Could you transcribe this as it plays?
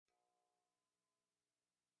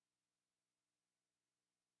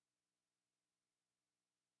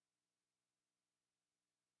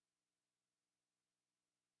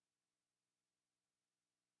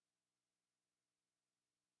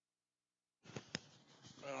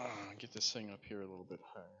Get this thing up here a little bit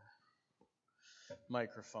higher.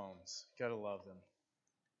 Microphones. Gotta love them.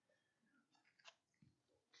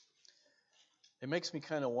 It makes me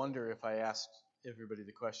kind of wonder if I asked everybody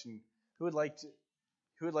the question, who would like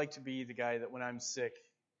to be the guy that when I'm sick,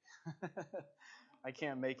 I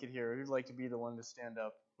can't make it here, who'd like to be the one to stand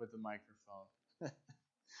up with the microphone?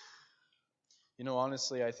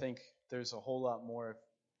 Honestly, I think there's a whole lot more of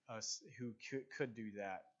us who could do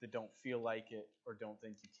that don't feel like it or don't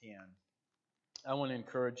think you can. I want to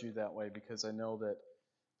encourage you that way because I know that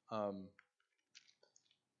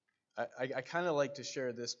I kind of like to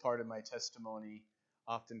share this part of my testimony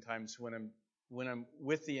oftentimes when I'm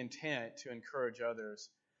with the intent to encourage others,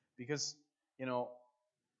 because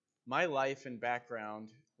my life and background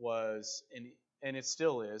was, and it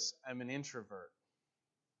still is, I'm an introvert,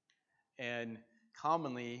 and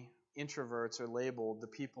commonly introverts are labeled the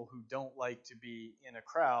people who don't like to be in a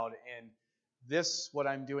crowd, and what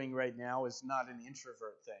I'm doing right now is not an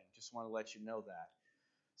introvert thing. Just want to let you know that.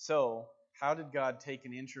 So, how did God take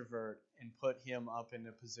an introvert and put him up in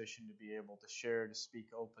a position to be able to share, to speak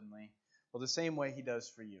openly? Well, the same way he does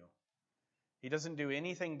for you. He doesn't do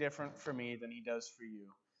anything different for me than he does for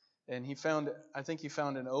you. And I think he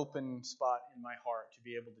found an open spot in my heart to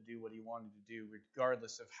be able to do what he wanted to do,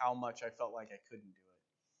 regardless of how much I felt like I couldn't do it.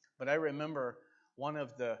 But I remember one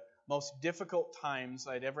of the most difficult times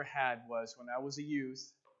I'd ever had was when I was a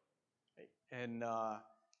youth, and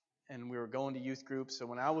we were going to youth groups. So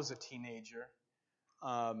when I was a teenager,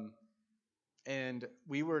 and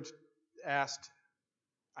we were asked,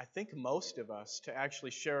 I think most of us, to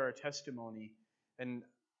actually share our testimony, and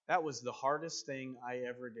that was the hardest thing I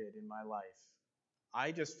ever did in my life.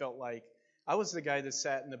 I just felt like I was the guy that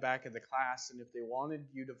sat in the back of the class, and if they wanted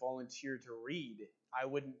you to volunteer to read, I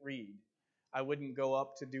wouldn't read. I wouldn't go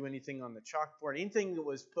up to do anything on the chalkboard. Anything that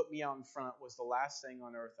was put me out in front was the last thing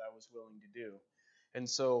on earth I was willing to do. And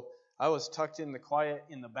so I was tucked in the quiet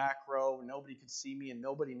in the back row. Nobody could see me, and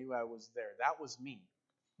nobody knew I was there. That was me.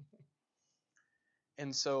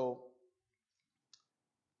 And so,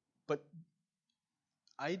 but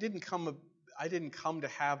I didn't come to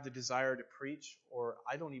have the desire to preach, or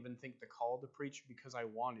I don't even think the call to preach, because I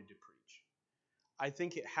wanted to preach. I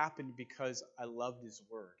think it happened because I loved his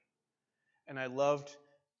word. And I loved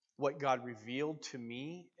what God revealed to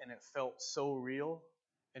me, and it felt so real,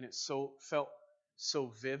 and it felt so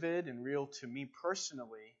vivid and real to me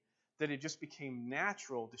personally that it just became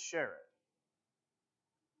natural to share it.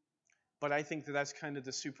 But I think that that's kind of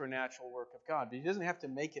the supernatural work of God. But he doesn't have to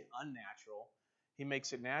make it unnatural. He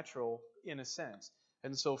makes it natural in a sense.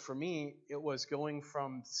 And so for me, it was going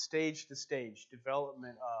from stage to stage,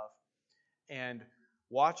 development of, and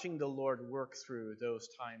watching the Lord work through those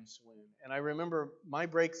times when. And I remember my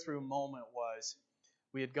breakthrough moment was,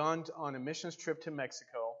 we had gone on a missions trip to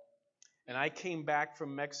Mexico, and I came back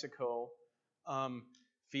from Mexico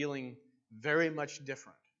feeling very much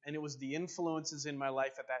different. And it was the influences in my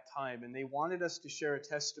life at that time, and they wanted us to share a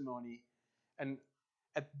testimony. And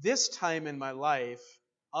at this time in my life,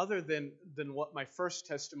 other than what my first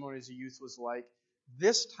testimony as a youth was like,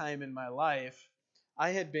 this time in my life, I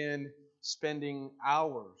had been spending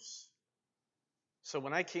hours. So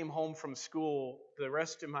when I came home from school, the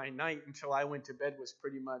rest of my night until I went to bed was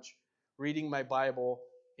pretty much reading my Bible,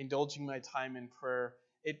 indulging my time in prayer.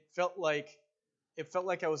 It felt like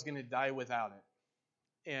I was going to die without it.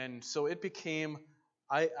 And so it became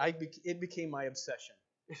my obsession,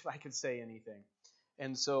 if I could say anything.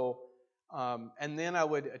 And so, and then I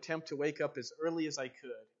would attempt to wake up as early as I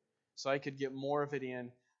could so I could get more of it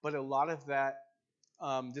in. But a lot of that,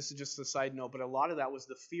 this is just a side note, but a lot of that was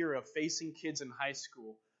the fear of facing kids in high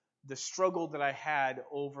school, the struggle that I had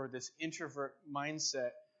over this introvert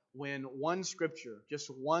mindset when just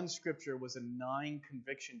one scripture was a gnawing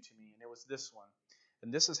conviction to me, and it was this one.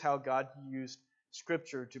 And this is how God used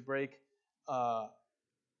Scripture to break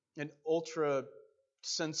an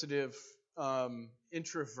ultra-sensitive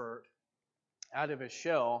introvert out of his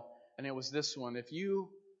shell, and it was this one: if you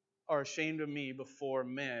are ashamed of me before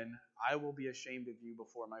men, I will be ashamed of you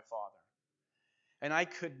before my Father. And I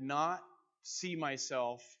could not see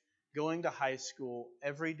myself going to high school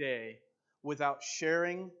every day without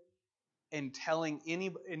sharing and telling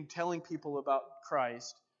people about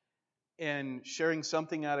Christ, and sharing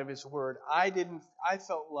something out of his word. I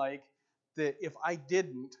felt like that if I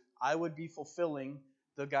didn't, I would be fulfilling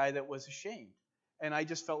the guy that was ashamed. And I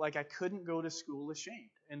just felt like I couldn't go to school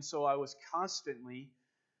ashamed. And so I was constantly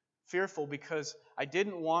fearful because I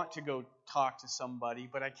didn't want to go talk to somebody,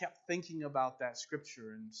 but I kept thinking about that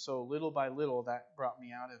scripture. And so little by little, that brought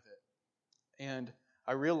me out of it. And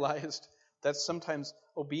I realized that sometimes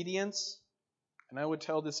obedience And I would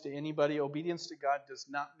tell this to anybody. Obedience to God does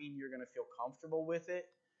not mean you're going to feel comfortable with it,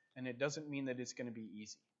 and it doesn't mean that it's going to be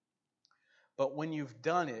easy. But when you've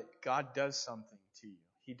done it, God does something to you.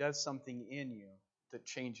 He does something in you that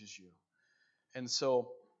changes you. And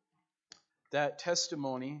so that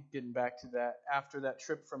testimony, getting back to that, after that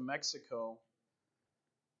trip from Mexico,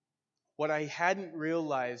 what I hadn't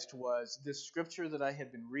realized was this scripture that I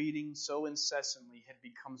had been reading so incessantly had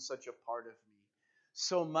become such a part of me.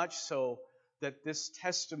 So much so that this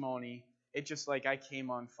testimony, it just like I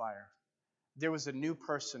came on fire. There was a new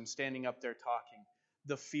person standing up there talking.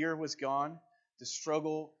 The fear was gone, the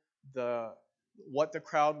struggle, what the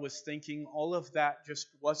crowd was thinking, all of that just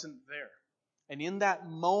wasn't there. And in that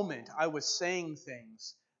moment, I was saying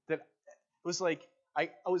things that it was like I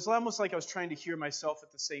was almost like I was trying to hear myself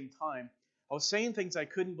at the same time. I was saying things I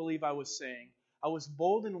couldn't believe I was saying. I was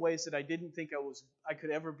bold in ways that I didn't think I could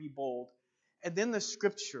ever be bold. And then the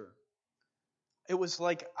scripture, it was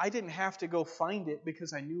like I didn't have to go find it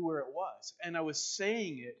because I knew where it was. And I was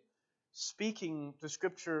saying it, speaking the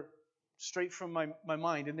scripture straight from my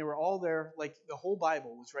mind. And they were all there, like the whole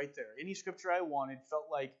Bible was right there. Any scripture I wanted felt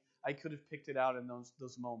like I could have picked it out in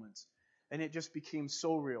those moments. And it just became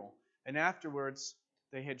so real. And afterwards,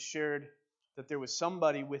 they had shared that there was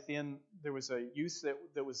somebody there was a youth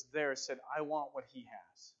that was there, said, I want what he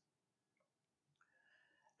has.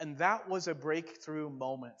 And that was a breakthrough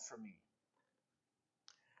moment for me.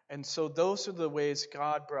 And so those are the ways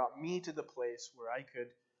God brought me to the place where I could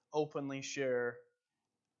openly share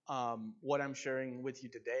what I'm sharing with you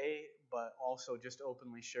today, but also just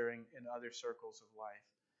openly sharing in other circles of life.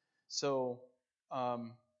 So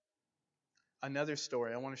another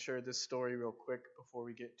story. I want to share this story real quick before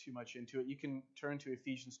we get too much into it. You can turn to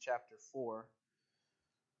Ephesians chapter 4.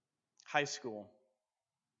 High school.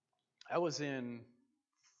 I was in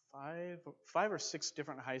five or six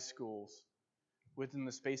different high schools within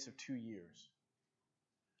the space of 2 years.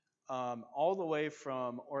 All the way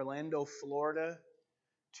from Orlando, Florida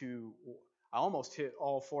to, I almost hit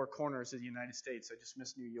all four corners of the United States. I just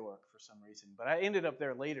missed New York for some reason. But I ended up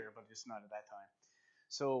there later, but just not at that time.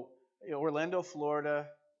 So Orlando, Florida,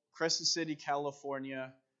 Crescent City,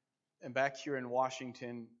 California, and back here in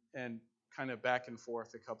Washington, and kind of back and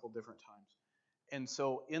forth a couple different times. And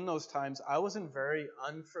so in those times, I was in very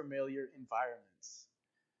unfamiliar environments,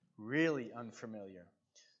 really unfamiliar.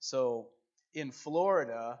 So in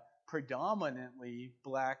Florida, predominantly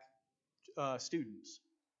black students.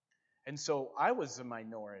 And so I was a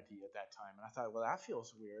minority at that time. And I thought, well, that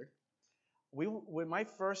feels weird. When my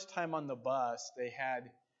first time on the bus, they had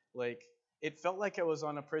it felt like I was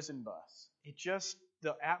on a prison bus.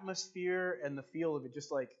 The atmosphere and the feel of it,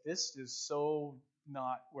 just like, this is so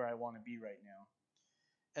not where I want to be right now.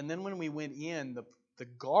 And then when we went in, the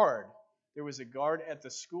guard, there was a guard at the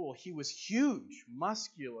school. He was huge,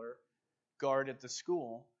 muscular guard at the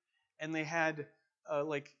school. And they had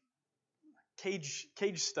cage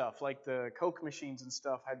stuff, like the Coke machines and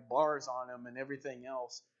stuff had bars on them and everything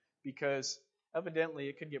else, because evidently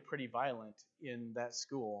it could get pretty violent in that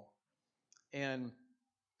school. And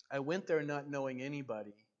I went there not knowing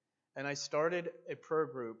anybody, and I started a prayer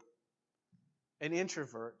group. An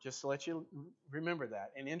introvert, just to let you remember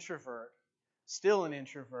that, an introvert, still an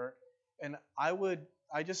introvert, and I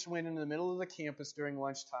just went into the middle of the campus during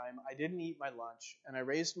lunchtime. I didn't eat my lunch, and I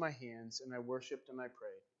raised my hands, and I worshiped and I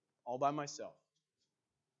prayed, all by myself.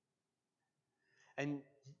 And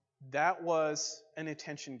that was an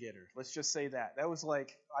attention getter. Let's just say that. That was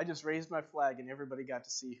like, I just raised my flag, and everybody got to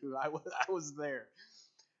see who I was there.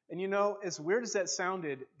 And as weird as that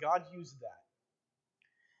sounded, God used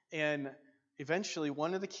that. And eventually,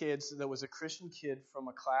 one of the kids that was a Christian kid from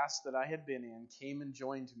a class that I had been in came and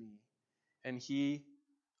joined me. And he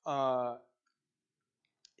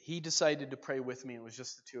decided to pray with me. It was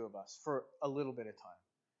just the two of us for a little bit of time.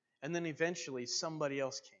 And then eventually, somebody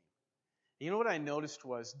else came. And you know what I noticed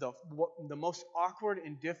was the most awkward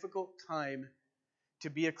and difficult time to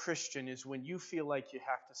be a Christian is when you feel like you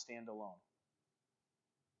have to stand alone.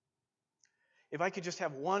 If I could just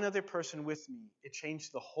have one other person with me, it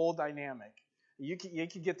changed the whole dynamic. You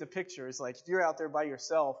could get the picture. It's like if you're out there by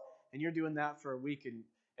yourself and you're doing that for a week,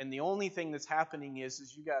 and the only thing that's happening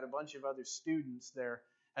is you got a bunch of other students there,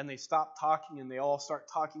 and they stop talking and they all start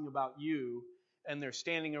talking about you, and they're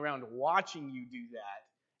standing around watching you do that,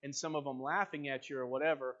 and some of them laughing at you or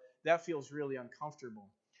whatever. That feels really uncomfortable.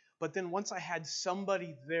 But then once I had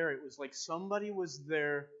somebody there, it was like somebody was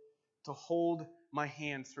there to hold my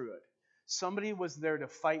hand through it. Somebody was there to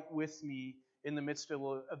fight with me in the midst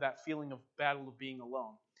of that feeling of battle of being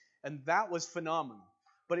alone. And that was phenomenal.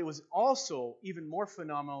 But it was also even more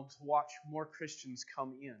phenomenal to watch more Christians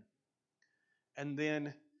come in. And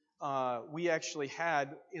then we actually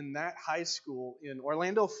had, in that high school in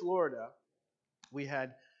Orlando, Florida, we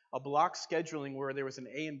had a block scheduling where there was an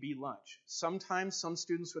A and B lunch. Sometimes some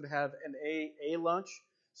students would have an A lunch.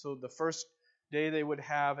 So the first day they would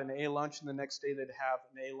have an A lunch, and the next day they'd have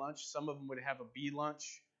an A lunch. Some of them would have a B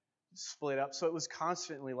lunch split up. So it was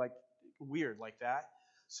constantly like weird like that.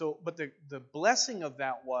 So, but the blessing of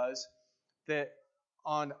that was that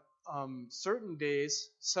on certain days,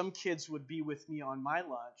 some kids would be with me on my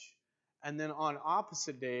lunch, and then on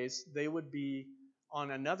opposite days, they would be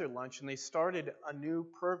on another lunch, and they started a new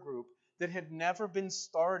prayer group that had never been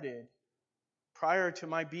started prior to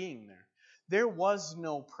my being there. There was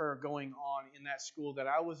no prayer going on in that school that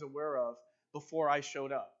I was aware of before I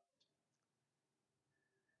showed up.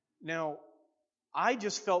 Now, I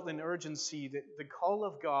just felt an urgency that the call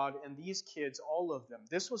of God and these kids, all of them,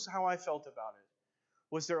 this was how I felt about it,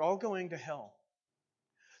 was they're all going to hell.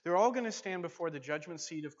 They're all going to stand before the judgment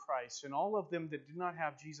seat of Christ, and all of them that do not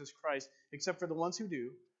have Jesus Christ, except for the ones who do,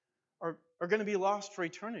 are going to be lost for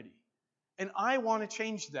eternity. And I want to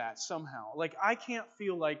change that somehow. Like, I can't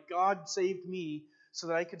feel like God saved me so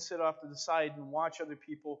that I could sit off to the side and watch other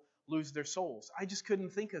people lose their souls. I just couldn't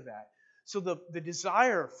think of that. So the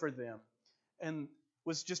desire for them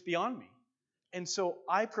was just beyond me. And so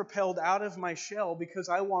I propelled out of my shell because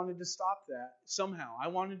I wanted to stop that somehow. I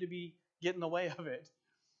wanted to get in the way of it.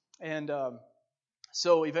 And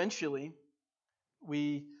so eventually,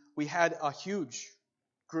 we had a huge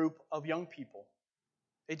group of young people.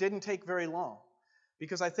 It didn't take very long,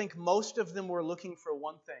 because I think most of them were looking for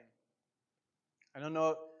one thing. I don't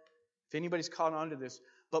know if anybody's caught on to this,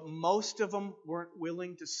 but most of them weren't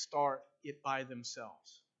willing to start it by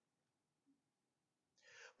themselves.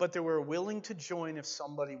 But they were willing to join if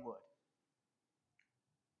somebody would.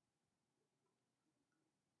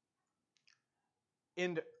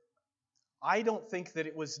 And I don't think that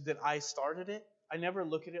it was that I started it. I never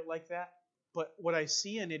look at it like that. But what I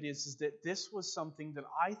see in it is that this was something that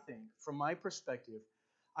I think, from my perspective,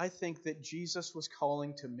 I think that Jesus was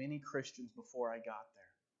calling to many Christians before I got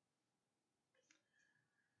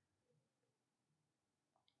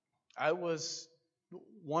there. I was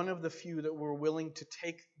one of the few that were willing to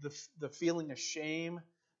take the feeling of shame,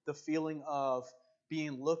 the feeling of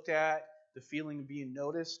being looked at, the feeling of being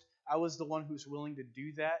noticed. I was the one who's willing to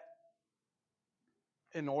do that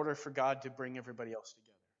in order for God to bring everybody else together.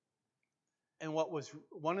 And what was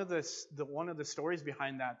one of the stories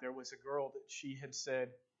behind that, there was a girl that she had said,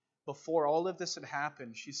 before all of this had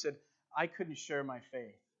happened, she said, I couldn't share my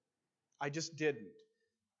faith. I just didn't.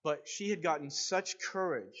 But she had gotten such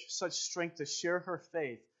courage, such strength to share her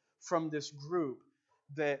faith from this group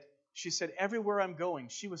that she said, everywhere I'm going,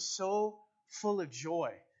 she was so full of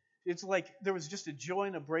joy. It's like there was just a joy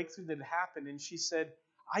and a breakthrough that had happened. And she said,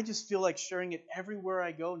 I just feel like sharing it everywhere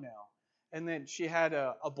I go now. And then she had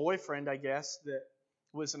a boyfriend, I guess, that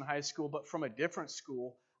was in high school, but from a different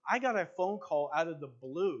school. I got a phone call out of the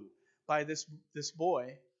blue by this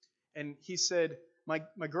boy, and he said,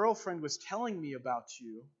 my girlfriend was telling me about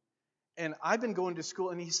you, and I've been going to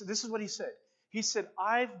school. And he said, this is what he said. He said,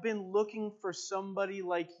 I've been looking for somebody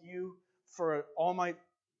like you for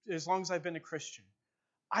as long as I've been a Christian.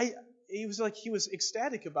 He was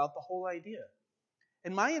ecstatic about the whole idea.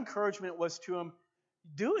 And my encouragement was to him,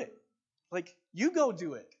 do it. Like, you go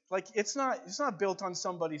do it. Like, it's not built on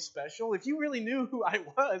somebody special. If you really knew who I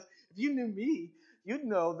was, if you knew me, you'd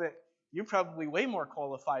know that you're probably way more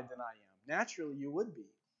qualified than I am. Naturally, you would be.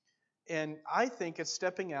 And I think it's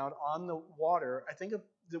stepping out on the water.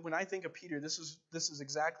 When I think of Peter, this is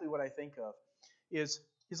exactly what I think of. He's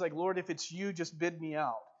like, Lord, if it's you, just bid me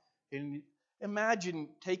out. And imagine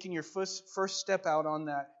taking your first step out on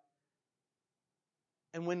that,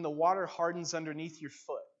 and when the water hardens underneath your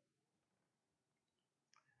foot.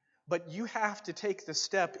 But you have to take the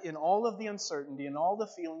step in all of the uncertainty and all the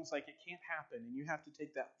feelings like it can't happen, and you have to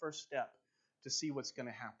take that first step to see what's going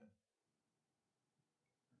to happen.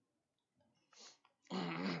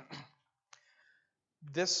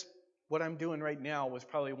 What I'm doing right now was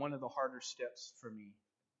probably one of the harder steps for me.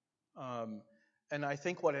 And I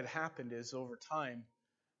think what had happened is, over time,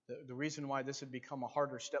 the reason why this had become a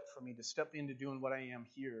harder step for me to step into doing what I am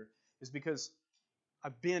here is because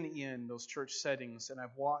I've been in those church settings and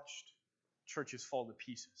I've watched churches fall to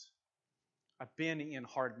pieces. I've been in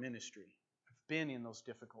hard ministry. I've been in those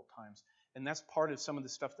difficult times. And that's part of some of the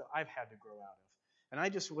stuff that I've had to grow out of. And I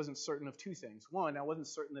just wasn't certain of two things. One, I wasn't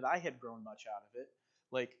certain that I had grown much out of it.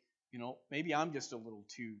 Like, maybe I'm just a little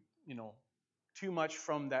too much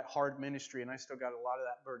from that hard ministry, and I still got a lot of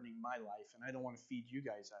that burdening my life, and I don't want to feed you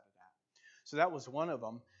guys out of that. So that was one of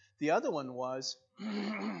them. The other one was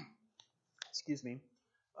excuse me,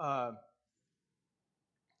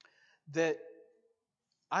 that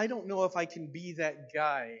I don't know if I can be that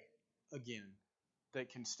guy again that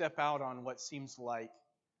can step out on what seems like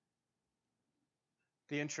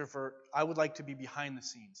the introvert. I would like to be behind the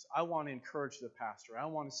scenes. I want to encourage the pastor. I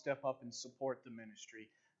want to step up and support the ministry.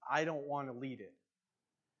 I don't want to lead it.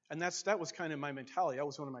 And that was kind of my mentality. That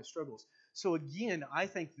was one of my struggles. So again, I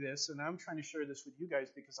think this, and I'm trying to share this with you guys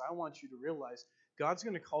because I want you to realize God's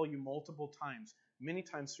going to call you multiple times, many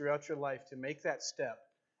times throughout your life, to make that step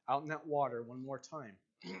out in that water one more time.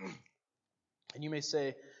 And you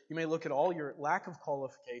may look at all your lack of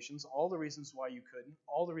qualifications, all the reasons why you couldn't,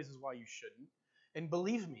 all the reasons why you shouldn't. And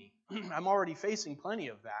believe me, I'm already facing plenty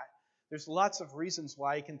of that. There's lots of reasons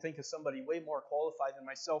why I can think of somebody way more qualified than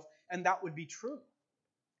myself, and that would be true.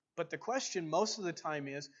 But the question most of the time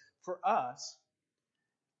is, for us,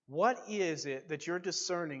 what is it that you're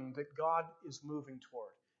discerning that God is moving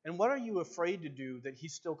toward? And what are you afraid to do that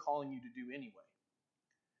He's still calling you to do anyway?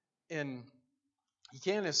 And you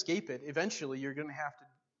can't escape it. Eventually, you're going to have to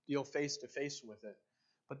deal face to face with it.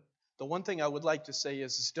 But the one thing I would like to say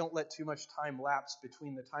is don't let too much time lapse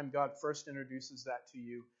between the time God first introduces that to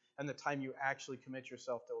you and the time you actually commit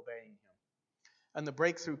yourself to obeying Him. And the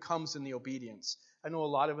breakthrough comes in the obedience. I know a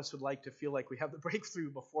lot of us would like to feel like we have the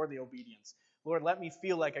breakthrough before the obedience. Lord, let me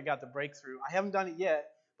feel like I got the breakthrough. I haven't done it yet,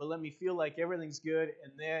 but let me feel like everything's good,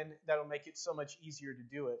 and then that'll make it so much easier to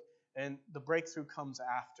do it. And the breakthrough comes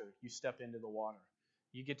after you step into the water.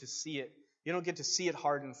 You get to see it. You don't get to see it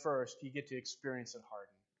harden first. You get to experience it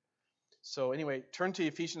harden. So anyway, turn to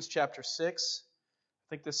Ephesians chapter 6. I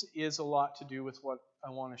think this is a lot to do with what I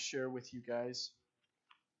want to share with you guys.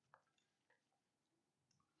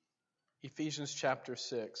 Ephesians chapter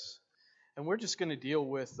 6. And we're just going to deal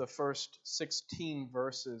with the first 16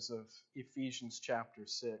 verses of Ephesians chapter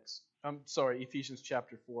 6. Ephesians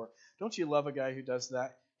chapter 4. Don't you love a guy who does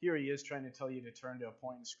that? Here he is trying to tell you to turn to a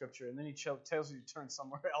point in Scripture, and then he tells you to turn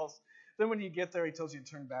somewhere else. Then when you get there, he tells you to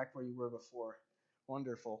turn back where you were before.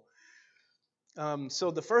 Wonderful.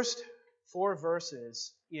 So the first 4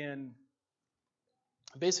 verses in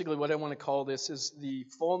basically what I want to call this is the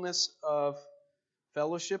fullness of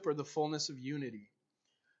fellowship or the fullness of unity.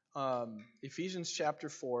 Ephesians chapter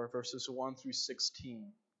 4, verses 1 through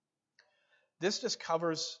 16. This just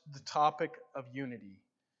covers the topic of unity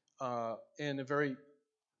in a very,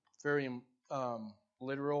 very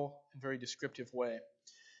literal and very descriptive way.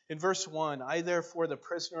 In verse 1, I therefore, the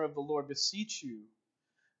prisoner of the Lord, beseech you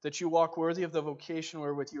that you walk worthy of the vocation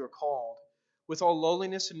wherewith you are called, with all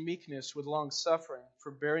lowliness and meekness, with long suffering,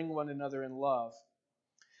 forbearing one another in love,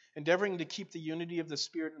 endeavoring to keep the unity of the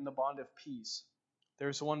Spirit in the bond of peace. There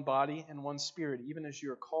is one body and one Spirit, even as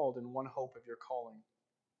you are called in one hope of your calling.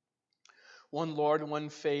 One Lord, one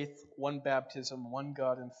faith, one baptism, one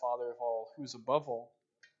God and Father of all, who is above all,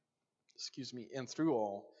 and through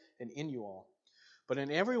all, and in you all. But in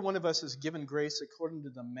every one of us is given grace according to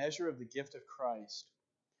the measure of the gift of Christ.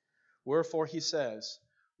 Wherefore he says,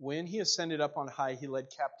 when he ascended up on high, he led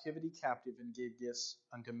captivity captive and gave gifts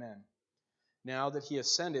unto men. Now that he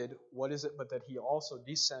ascended, what is it but that he also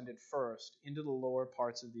descended first into the lower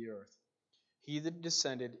parts of the earth? He that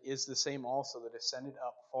descended is the same also that ascended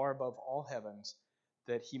up far above all heavens,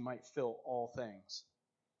 that he might fill all things.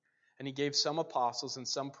 And he gave some apostles and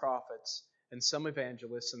some prophets and some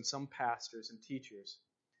evangelists and some pastors and teachers.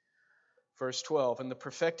 Verse 12, and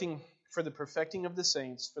for the perfecting of the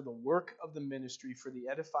saints, for the work of the ministry, for the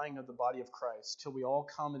edifying of the body of Christ, till we all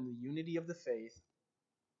come in the unity of the faith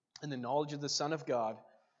and the knowledge of the Son of God,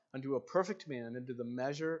 unto a perfect man, unto the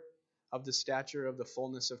measure of the stature of the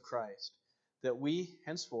fullness of Christ, that we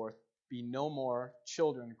henceforth be no more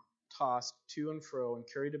children tossed to and fro and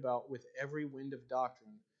carried about with every wind of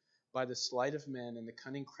doctrine by the sleight of men and the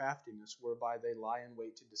cunning craftiness whereby they lie in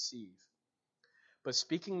wait to deceive. But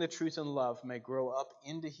speaking the truth in love may grow up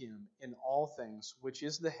into him in all things, which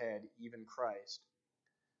is the head, even Christ.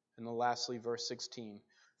 And then lastly, verse 16,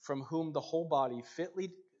 from whom the whole body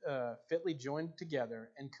fitly joined together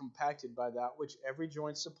and compacted by that which every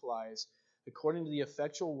joint supplies, according to the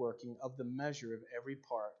effectual working of the measure of every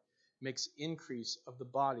part, makes increase of the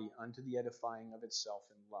body unto the edifying of itself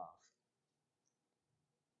in love.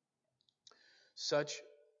 Such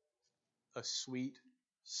a sweet,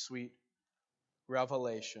 sweet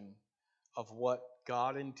revelation of what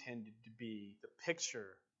God intended to be the picture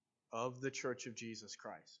of the Church of Jesus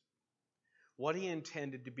Christ. What He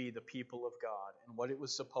intended to be the people of God and what it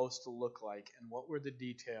was supposed to look like and what were the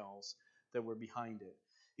details that were behind it.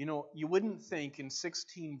 You know, you wouldn't think in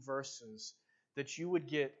 16 verses that you would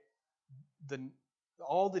get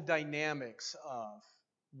all the dynamics of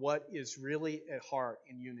what is really at heart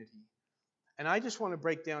in unity. And I just want to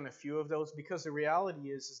break down a few of those, because the reality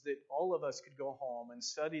is that all of us could go home and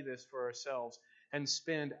study this for ourselves and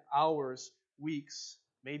spend hours, weeks,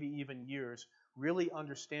 maybe even years, really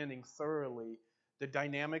understanding thoroughly the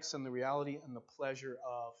dynamics and the reality and the pleasure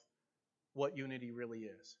of what unity really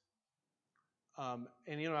is. And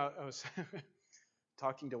I was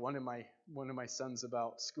talking to one of my sons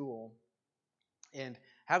about school, and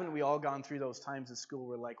haven't we all gone through those times at school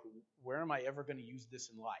where, like, where am I ever going to use this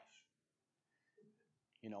in life?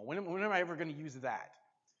 When am I ever going to use that?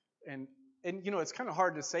 And it's kind of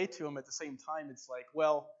hard to say to him at the same time. It's like,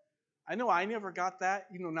 well, I know I never got that,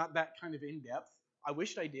 not that kind of in-depth. I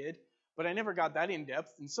wished I did, but I never got that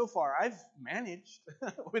in-depth. And so far, I've managed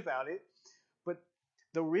without it. But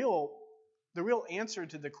the real answer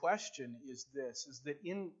to the question is this, is that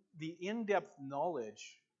in the in-depth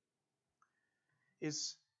knowledge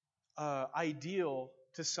is ideal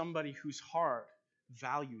to somebody whose heart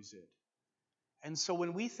values it. And so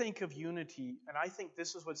when we think of unity, and I think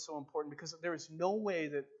this is what's so important, because there is no way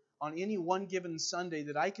that on any one given Sunday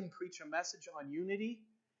that I can preach a message on unity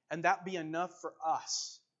and that be enough for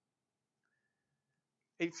us.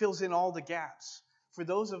 It fills in all the gaps. For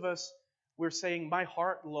those of us, we're saying, my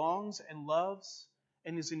heart longs and loves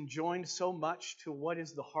and is enjoined so much to what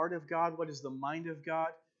is the heart of God, what is the mind of God,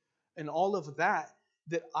 and all of that,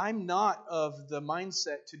 that I'm not of the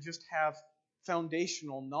mindset to just have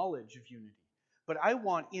foundational knowledge of unity. But I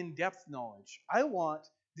want in-depth knowledge. I want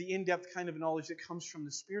the in-depth kind of knowledge that comes from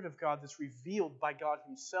the Spirit of God, that's revealed by God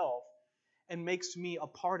Himself and makes me a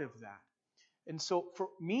part of that. And so for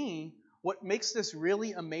me, what makes this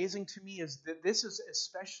really amazing to me is that this is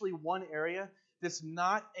especially one area that's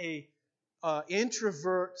not a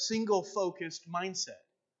introvert, single-focused mindset.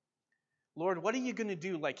 Lord, what are you going to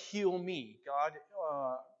do? Like, heal me, God?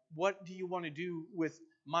 What do you want to do with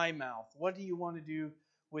my mouth? What do you want to do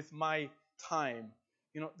with my time?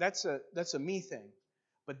 That's a me thing.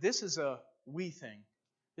 But this is a we thing.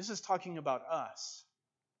 This is talking about us.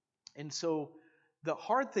 And so the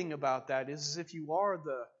hard thing about that is if you are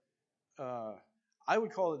I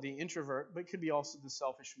would call it the introvert, but it could be also the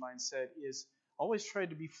selfish mindset, is always try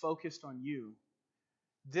to be focused on you.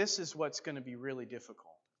 This is what's going to be really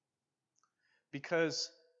difficult. Because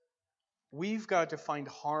we've got to find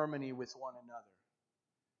harmony with one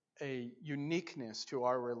another, a uniqueness to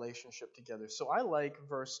our relationship together. So I like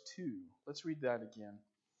verse 2. Let's read that again.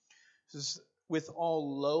 It says, with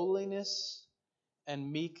all lowliness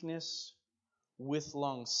and meekness, with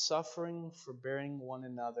long suffering, forbearing one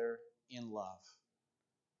another in love.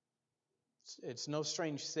 It's no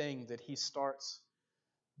strange thing that he starts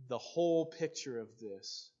the whole picture of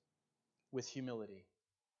this with humility.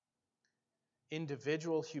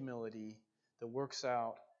 Individual humility that works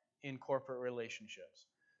out in corporate relationships.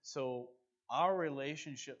 So our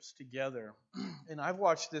relationships together, and I've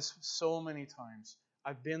watched this so many times.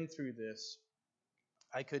 I've been through this.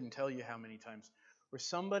 I couldn't tell you how many times, where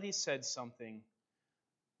somebody said something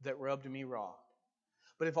that rubbed me raw.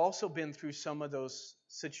 But I've also been through some of those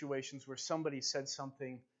situations where somebody said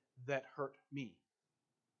something that hurt me.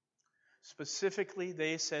 Specifically,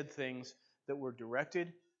 they said things that were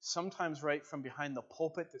directed, sometimes right from behind the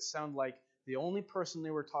pulpit, that sound like the only person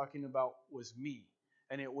they were talking about was me.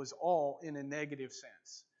 And it was all in a negative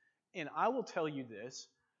sense. And I will tell you this,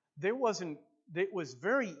 it was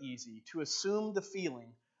very easy to assume the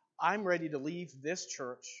feeling, I'm ready to leave this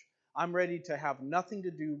church. I'm ready to have nothing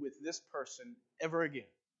to do with this person ever again.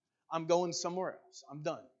 I'm going somewhere else. I'm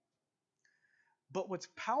done. But what's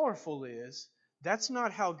powerful is, that's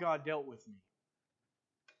not how God dealt with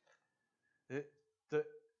me.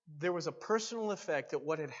 There was a personal effect at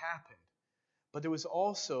what had happened, but there was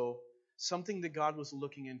also something that God was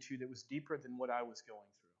looking into that was deeper than what I was going through.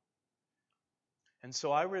 And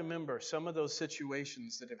so I remember some of those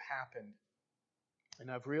situations that have happened, and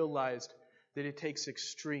I've realized that it takes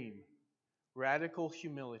extreme, radical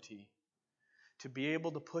humility to be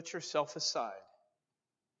able to put yourself aside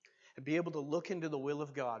and be able to look into the will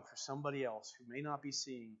of God for somebody else who may not be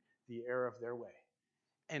seeing the error of their way.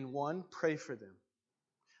 And one, pray for them.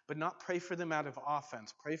 But not pray for them out of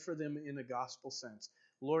offense. Pray for them in a gospel sense.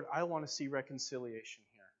 Lord, I want to see reconciliation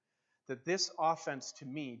here. That this offense to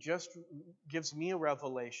me just gives me a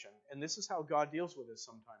revelation. And this is how God deals with us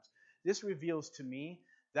sometimes. This reveals to me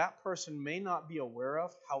that person may not be aware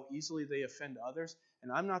of how easily they offend others.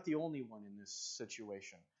 And I'm not the only one in this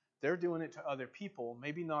situation. They're doing it to other people,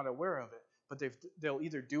 maybe not aware of it, but they'll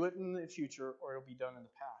either do it in the future or it'll be done in the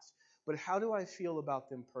past. But how do I feel about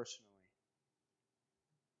them personally?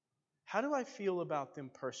 How do I feel about them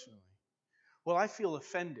personally? Well, I feel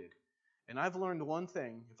offended. And I've learned one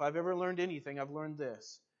thing. If I've ever learned anything, I've learned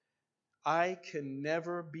this. I can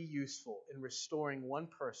never be useful in restoring one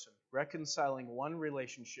person, reconciling one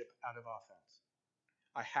relationship out of offense.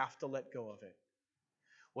 I have to let go of it.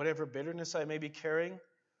 Whatever bitterness I may be carrying,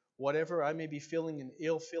 whatever I may be feeling an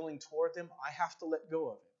ill feeling toward them, I have to let go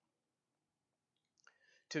of it.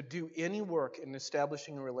 To do any work in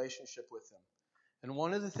establishing a relationship with them. And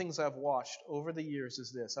one of the things I've watched over the years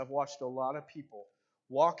is this. I've watched a lot of people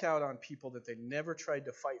walk out on people that they never tried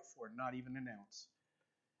to fight for, not even an ounce.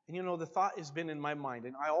 And you know, the thought has been in my mind,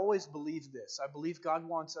 and I always believe this. I believe God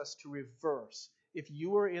wants us to reverse. If you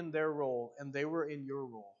were in their role and they were in your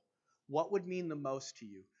role, what would mean the most to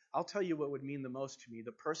you? I'll tell you what would mean the most to me.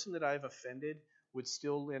 The person that I've offended would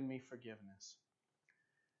still lend me forgiveness.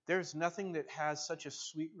 There's nothing that has such a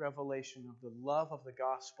sweet revelation of the love of the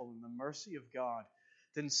gospel and the mercy of God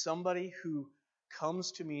than somebody who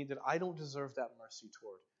comes to me that I don't deserve that mercy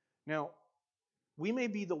toward. Now, we may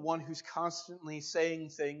be the one who's constantly saying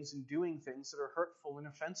things and doing things that are hurtful and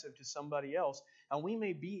offensive to somebody else, and we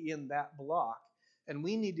may be in that block, and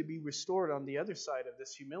we need to be restored on the other side of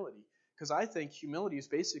this humility. Because I think humility is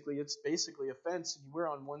basically offense, and we're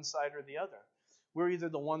on one side or the other. We're either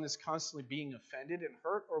the one that's constantly being offended and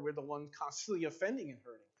hurt, or we're the one constantly offending and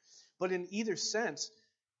hurting. But in either sense,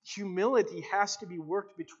 humility has to be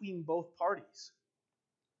worked between both parties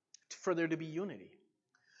for there to be unity.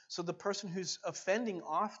 So the person who's offending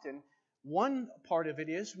often, one part of it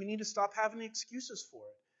is we need to stop having excuses for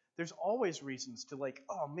it. There's always reasons to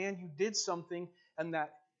oh man, you did something, and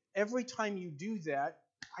that every time you do that,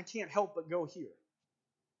 I can't help but go here.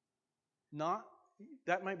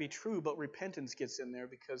 That might be true, but repentance gets in there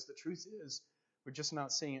because the truth is we're just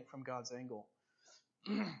not seeing it from God's angle.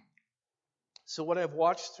 So what I've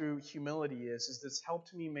watched through humility is this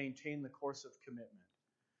helped me maintain the course of commitment.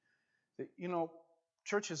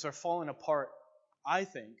 Churches are falling apart. I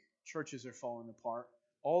think churches are falling apart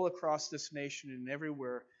all across this nation and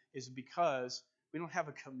everywhere is because we don't have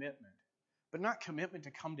a commitment. But not commitment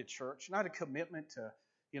to come to church, not a commitment to,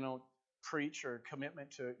 preach, or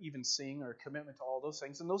commitment to even sing, or commitment to all those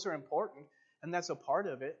things. And those are important, and that's a part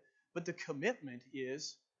of it. But the commitment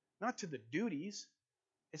is not to the duties,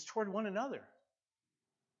 it's toward one another.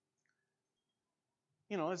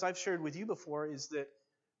 As I've shared with you before, is that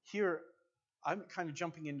here I'm kind of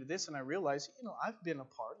jumping into this, and I realize, I've been a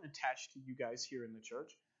part and attached to you guys here in the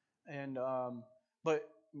church, and but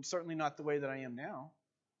certainly not the way that I am now.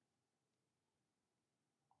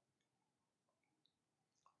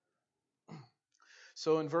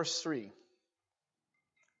 So in verse 3,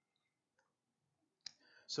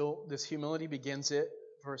 so this humility begins it.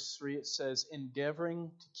 Verse 3, it says,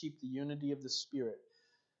 endeavoring to keep the unity of the Spirit,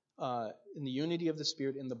 in the unity of the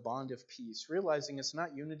Spirit in the bond of peace. Realizing it's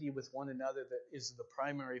not unity with one another that is the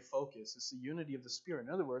primary focus. It's the unity of the Spirit.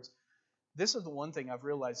 In other words, this is the one thing I've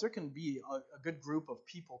realized. There can be a good group of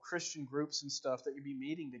people, Christian groups and stuff, that you be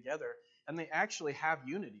meeting together, and they actually have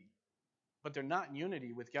unity. But they're not in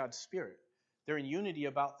unity with God's Spirit. They're in unity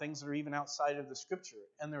about things that are even outside of the Scripture.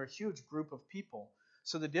 And they're a huge group of people.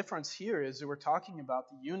 So the difference here is that we're talking about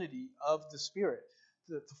the unity of the Spirit.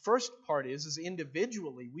 The first part is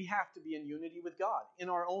individually we have to be in unity with God in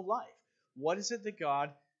our own life. What is it that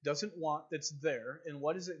God doesn't want that's there? And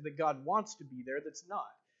what is it that God wants to be there that's not?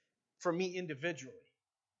 For me individually.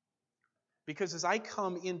 Because if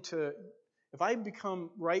I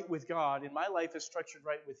become right with God and my life is structured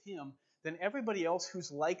right with Him, then everybody else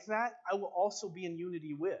who's like that, I will also be in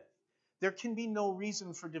unity with. There can be no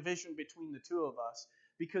reason for division between the two of us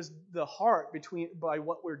because the heart by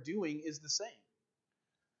what we're doing is the same.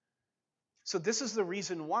 So this is the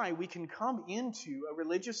reason why we can come into a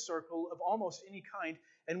religious circle of almost any kind,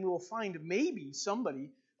 and we will find maybe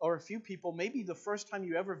somebody or a few people, maybe the first time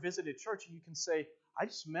you ever visited church, and you can say, I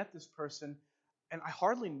just met this person, and I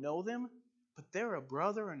hardly know them, but they're a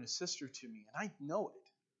brother and a sister to me, and I know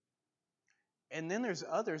it. And then there's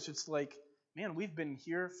others, it's like, man, we've been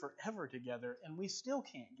here forever together, and we still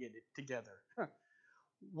can't get it together.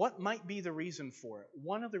 What might be the reason for it?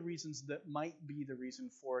 One of the reasons that might be the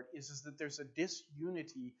reason for it is that there's a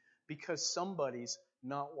disunity because somebody's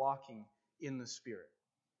not walking in the Spirit.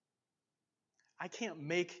 I can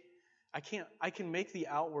make the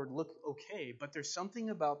outward look okay, but there's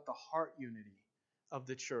something about the heart unity of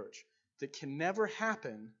the church that can never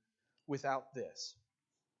happen without this.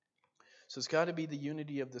 So it's got to be the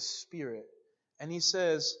unity of the Spirit. And he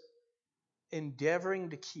says,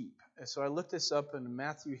 endeavoring to keep. And so I looked this up in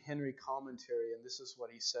Matthew Henry commentary, and this is what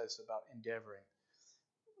he says about endeavoring.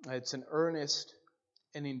 It's an earnest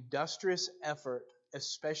and industrious effort,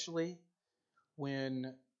 especially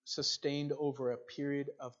when sustained over a period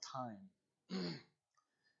of time.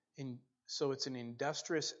 So it's an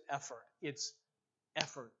industrious effort. It's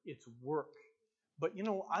effort. It's work. But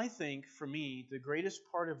I think for me, the greatest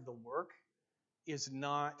part of the work is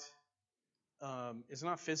not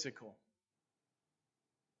physical.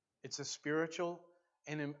 It's a spiritual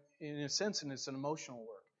and in a sense, and it's an emotional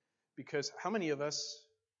work. Because how many of us,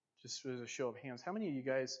 just as a show of hands, how many of you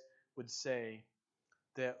guys would say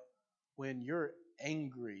that when you're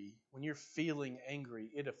angry, when you're feeling angry,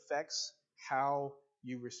 it affects how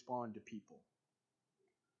you respond to people?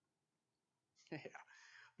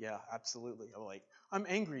 Yeah, absolutely. I'm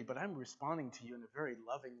angry, but I'm responding to you in a very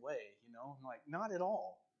loving way, I'm like, not at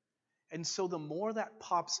all. And so the more that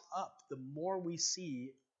pops up, the more we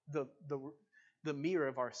see the mirror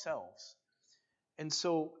of ourselves. And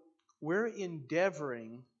so we're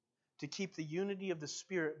endeavoring to keep the unity of the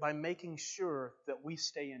Spirit by making sure that we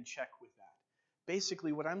stay in check with that.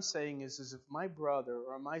 Basically, what I'm saying is if my brother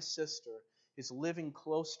or my sister is living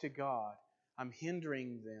close to God, I'm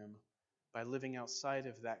hindering them by living outside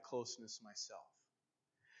of that closeness myself.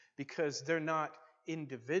 Because they're not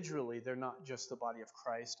just the body of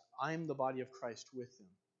Christ. I'm the body of Christ with them.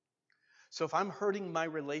 So if I'm hurting my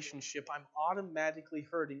relationship, I'm automatically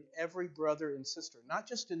hurting every brother and sister, not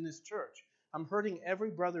just in this church. I'm hurting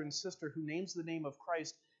every brother and sister who names the name of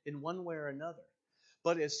Christ in one way or another.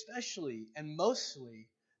 But especially and mostly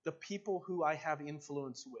the people who I have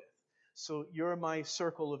influence with. So you're my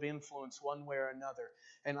circle of influence one way or another.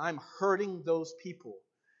 And I'm hurting those people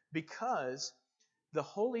because the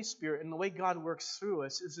Holy Spirit and the way God works through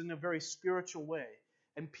us is in a very spiritual way.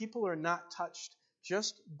 And people are not touched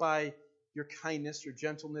just by your kindness, your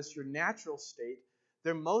gentleness, your natural state.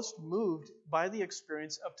 They're most moved by the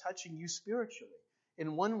experience of touching you spiritually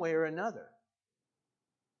in one way or another.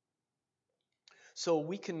 So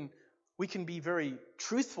we can be very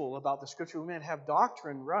truthful about the Scripture. We may have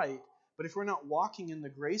doctrine right, but if we're not walking in the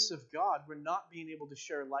grace of God, we're not being able to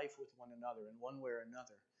share life with one another in one way or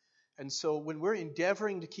another. And so when we're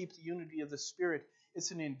endeavoring to keep the unity of the Spirit,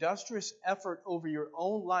 it's an industrious effort over your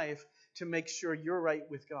own life to make sure you're right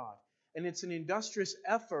with God. And it's an industrious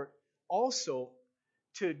effort also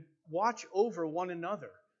to watch over one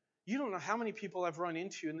another. You don't know how many people I've run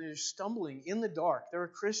into and they're stumbling in the dark. They're a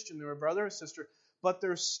Christian, they're a brother or sister, but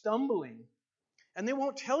they're stumbling. And they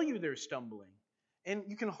won't tell you they're stumbling. And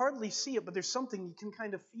you can hardly see it, but there's something you can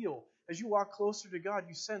kind of feel. As you walk closer to God,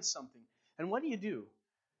 you sense something. And what do?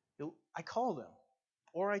 I call them,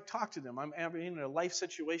 or I talk to them. I'm in a life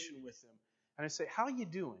situation with them. And I say, how are you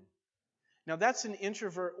doing? Now, that's an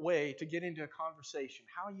introvert way to get into a conversation.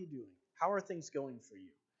 How are you doing? How are things going for you?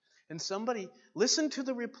 And somebody, listen to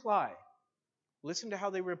the reply. Listen to how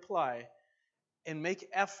they reply and make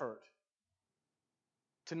effort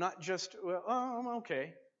to not just, well, oh, I'm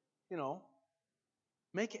okay.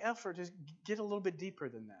 Make effort to get a little bit deeper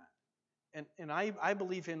than that. And I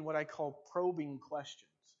believe in what I call probing questions.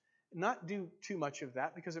 Not do too much of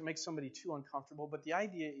that because it makes somebody too uncomfortable, but the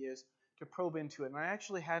idea is to probe into it. And I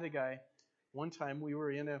actually had a guy, one time we were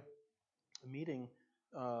in a meeting,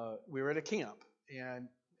 we were at a camp, and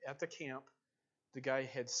at the camp, the guy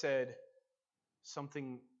had said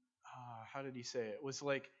something, how did he say it? It was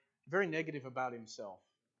like very negative about himself.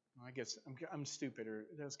 I guess I'm stupid, or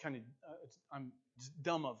that was kind of, I'm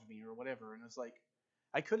dumb of me, or whatever. And it was like,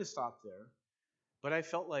 I could have stopped there, but I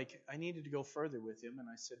felt like I needed to go further with him, and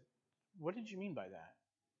I said, what did you mean by that?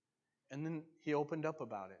 And then he opened up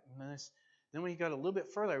about it. And then when he got a little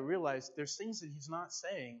bit further, I realized there's things that he's not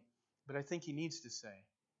saying, but I think he needs to say.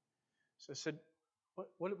 So I said,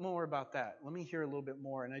 what more about that? Let me hear a little bit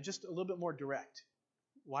more. And I just a little bit more direct.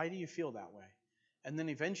 Why do you feel that way? And then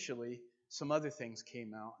eventually some other things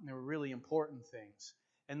came out, and they were really important things.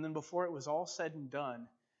 And then before it was all said and done,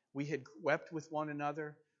 we had wept with one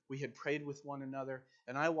another. We had prayed with one another,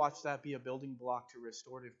 and I watched that be a building block to a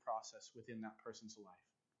restorative process within that person's life.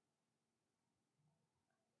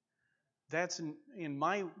 That's in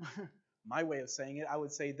my way of saying it. I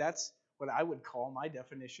would say that's what I would call my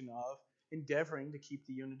definition of endeavoring to keep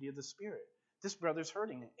the unity of the Spirit. This brother's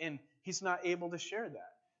hurting, and he's not able to share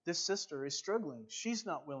that. This sister is struggling. She's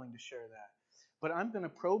not willing to share that. But I'm going to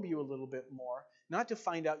probe you a little bit more, not to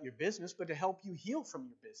find out your business, but to help you heal from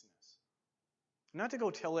your business. Not to go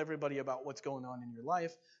tell everybody about what's going on in your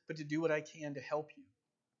life, but to do what I can to help you.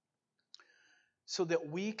 So that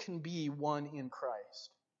we can be one in Christ.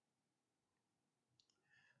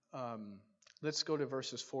 Let's go to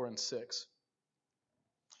verses 4 and 6.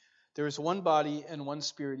 There is one body and one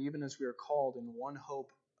Spirit, even as we are called in one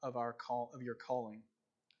hope of your calling.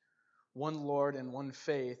 One Lord and one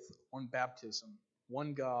faith, one baptism,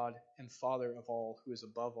 one God and Father of all, who is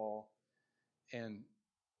above all and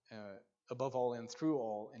through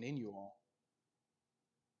all and in you all.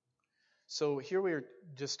 So here we're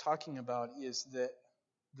just talking about is that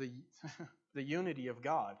the the unity of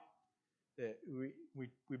God. That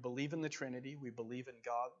we believe in the Trinity. We believe in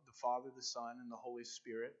God, the Father, the Son, and the Holy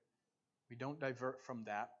Spirit. We don't divert from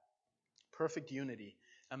that. Perfect unity.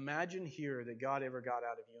 Imagine here that God ever got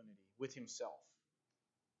out of unity with himself.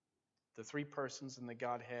 The three persons in the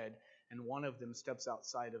Godhead, and one of them steps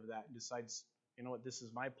outside of that and decides, you know what, this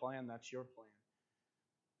is my plan, that's your plan.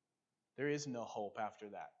 There is no hope after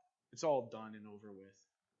that. It's all done and over with.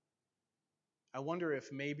 I wonder if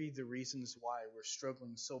maybe the reasons why we're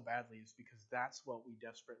struggling so badly is because that's what we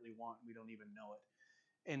desperately want. We don't even know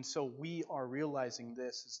it. And so we are realizing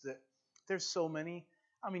this, is that there's so many.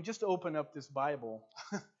 I mean, just open up this Bible.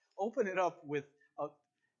 Open it up with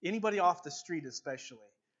anybody off the street especially,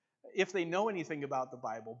 if they know anything about the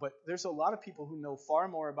Bible. But there's a lot of people who know far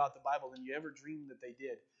more about the Bible than you ever dreamed that they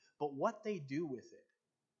did. But what they do with it.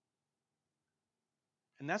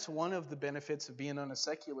 And that's one of the benefits of being on a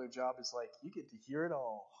secular job, is like you get to hear it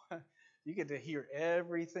all. You get to hear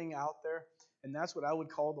everything out there. And that's what I would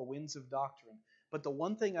call the winds of doctrine. But the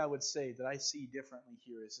one thing I would say that I see differently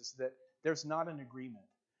here is that there's not an agreement.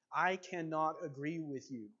 I cannot agree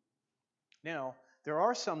with you. Now, there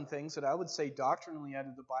are some things that I would say doctrinally out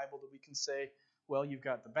of the Bible that we can say, well, you've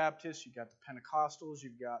got the Baptists, you've got the Pentecostals,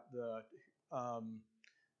 you've got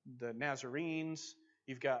the Nazarenes,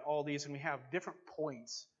 you've got all these, and we have different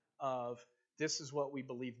points of this is what we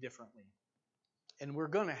believe differently. And we're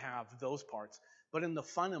going to have those parts. But in the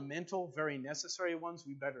fundamental, very necessary ones,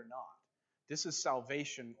 we better not. This is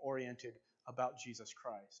salvation oriented about Jesus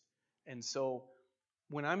Christ. And so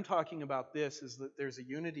when I'm talking about this, is that there's a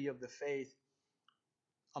unity of the faith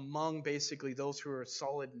among basically those who are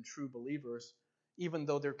solid and true believers, even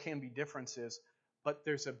though there can be differences, but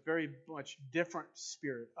there's a very much different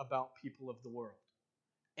spirit about people of the world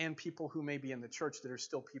and people who may be in the church that are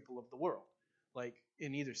still people of the world. Like,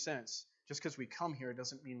 in either sense, just because we come here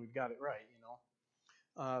doesn't mean we've got it right, you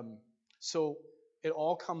know. So it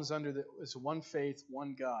all comes under it's one faith,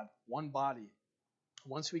 one God, one body.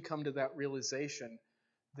 Once we come to that realization,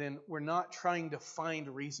 then we're not trying to find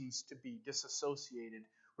reasons to be disassociated.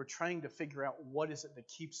 We're trying to figure out what is it that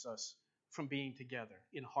keeps us from being together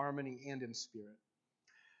in harmony and in spirit.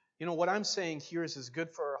 You know, what I'm saying here is as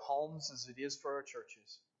good for our homes as it is for our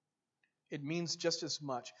churches. It means just as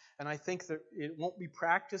much. And I think that it won't be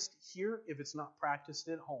practiced here if it's not practiced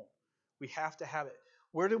at home. We have to have it.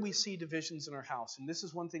 Where do we see divisions in our house? And this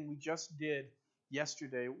is one thing we just did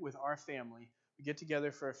yesterday with our family. We get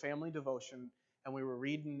together for a family devotion, and we were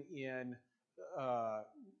reading in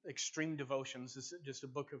Extreme Devotions. This is just a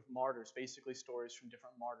book of martyrs, basically stories from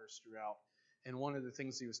different martyrs throughout. And one of the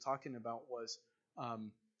things he was talking about was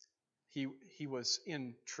he was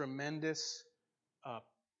in tremendous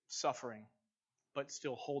suffering, but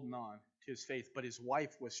still holding on to his faith. But his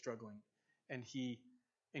wife was struggling, and he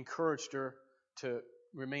encouraged her to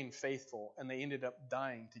remain faithful, and they ended up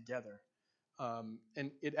dying together.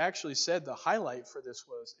 And it actually said the highlight for this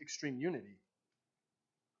was extreme unity.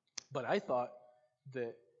 But I thought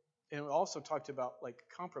that, and it also talked about like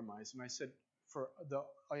compromise. And I said,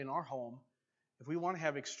 in our home, if we want to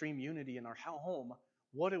have extreme unity in our home,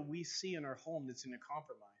 what do we see in our home that's in a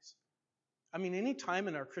compromise? I mean, any time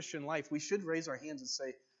in our Christian life, we should raise our hands and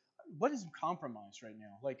say, what is compromise right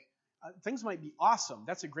now? Like, things might be awesome.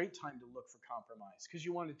 That's a great time to look for compromise because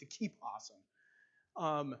you want it to keep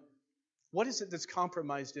awesome. What is it that's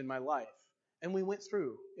compromised in my life? And we went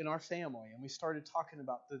through in our family, and we started talking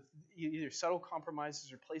about the either subtle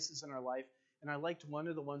compromises or places in our life. And I liked one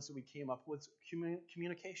of the ones that we came up with,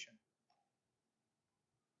 communication.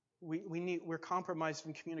 We're compromised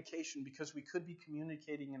in communication because we could be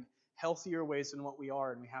communicating in healthier ways than what we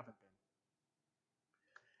are, and we haven't been.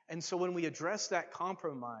 And so when we address that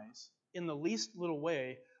compromise in the least little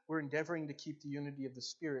way, we're endeavoring to keep the unity of the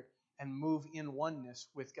Spirit and move in oneness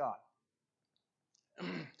with God.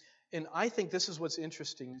 And I think this is what's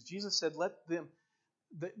interesting. Is Jesus said, let them,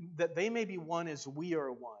 that they may be one as we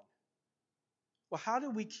are one. Well, how do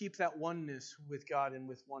we keep that oneness with God and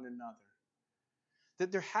with one another?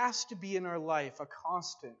 That there has to be in our life a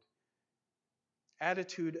constant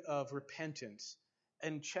attitude of repentance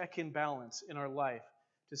and check and balance in our life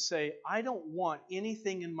to say, I don't want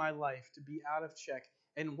anything in my life to be out of check.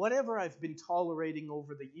 And whatever I've been tolerating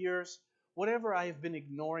over the years, whatever I have been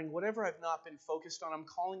ignoring, whatever I've not been focused on, I'm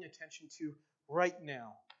calling attention to right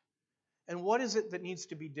now. And what is it that needs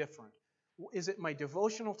to be different? Is it my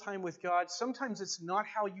devotional time with God? Sometimes it's not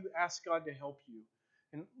how you ask God to help you.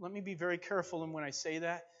 And let me be very careful when I say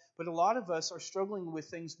that. But a lot of us are struggling with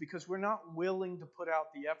things because we're not willing to put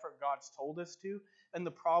out the effort God's told us to, and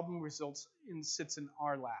the problem sits in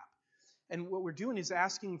our lap. And what we're doing is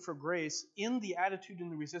asking for grace in the attitude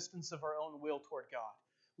and the resistance of our own will toward God.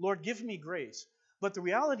 Lord, give me grace. But the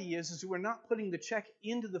reality is we're not putting the check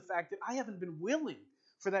into the fact that I haven't been willing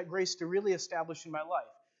for that grace to really establish in my life.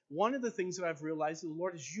 One of the things that I've realized that the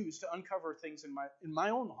Lord has used to uncover things in my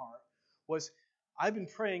own heart was I've been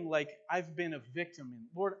praying like I've been a victim. And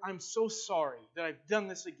Lord, I'm so sorry that I've done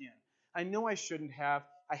this again. I know I shouldn't have.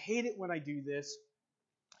 I hate it when I do this.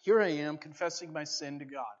 Here I am confessing my sin to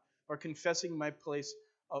God, or confessing my place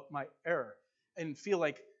of my error, and feel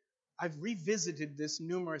like I've revisited this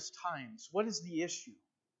numerous times. What is the issue?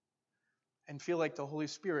 And feel like the Holy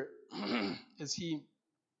Spirit, as He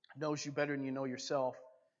knows you better than you know yourself,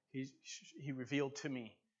 He revealed to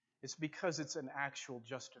me. It's because it's an actual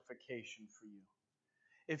justification for you.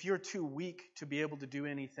 If you're too weak to be able to do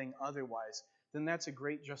anything otherwise, then that's a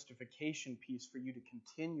great justification piece for you to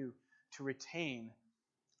continue to retain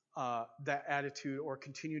that attitude or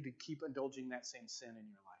continue to keep indulging that same sin in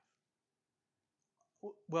your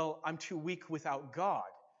life. Well, I'm too weak without God.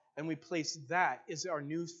 And we place that as our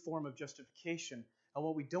new form of justification. And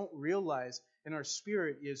what we don't realize in our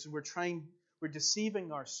spirit is we're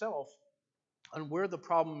deceiving ourselves on where the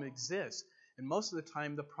problem exists. And most of the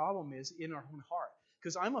time, the problem is in our own heart.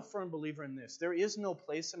 Because I'm a firm believer in this. There is no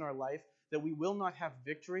place in our life that we will not have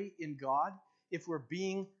victory in God if we're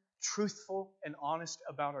being truthful and honest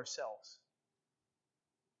about ourselves.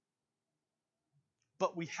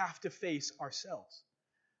 But we have to face ourselves.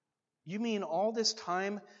 You mean all this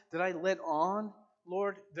time that I let on,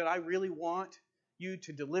 Lord, that I really want you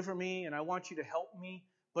to deliver me and I want you to help me,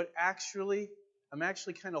 but I'm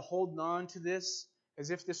actually kind of holding on to this as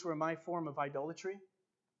if this were my form of idolatry?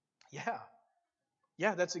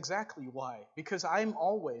 Yeah, that's exactly why. Because I'm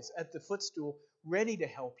always at the footstool ready to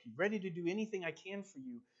help you, ready to do anything I can for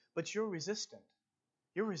you, but you're resistant.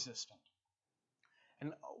 You're resistant.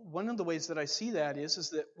 And one of the ways that I see that is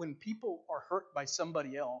that when people are hurt by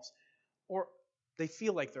somebody else, or they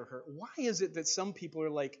feel like they're hurt, why is it that some people are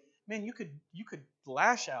like, man, you could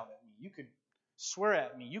lash out at me, you could swear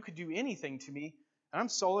at me, you could do anything to me, and I'm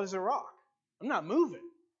solid as a rock. I'm not moving.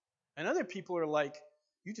 And other people are like,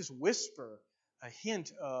 you just whisper a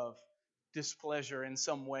hint of displeasure in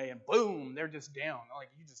some way, and boom, they're just down. Like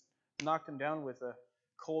you just knock them down with a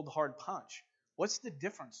cold, hard punch. What's the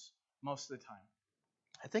difference most of the time?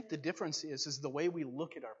 I think the difference is the way we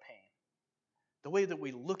look at our pain, the way that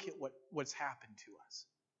we look at what's happened to us.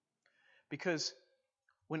 Because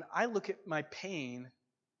when I look at my pain,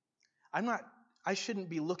 I shouldn't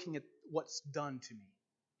be looking at what's done to me.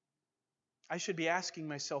 I should be asking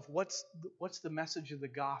myself, what's the message of the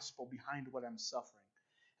gospel behind what I'm suffering?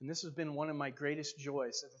 And this has been one of my greatest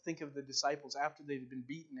joys. As I think of the disciples after they'd been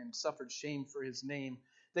beaten and suffered shame for His name,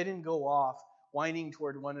 they didn't go off whining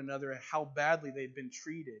toward one another at how badly they'd been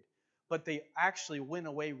treated, but they actually went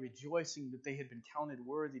away rejoicing that they had been counted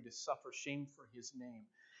worthy to suffer shame for His name.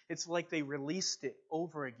 It's like they released it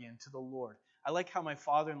over again to the Lord. I like how my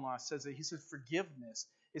father-in-law says it. He says forgiveness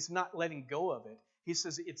is not letting go of it. He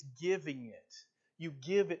says it's giving it. You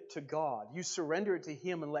give it to God. You surrender it to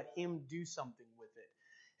Him and let Him do something with it.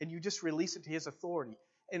 And you just release it to His authority.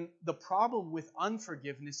 And the problem with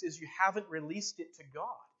unforgiveness is you haven't released it to God.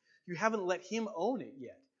 You haven't let Him own it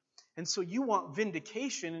yet. And so you want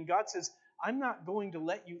vindication, and God says, I'm not going to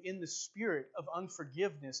let you in the spirit of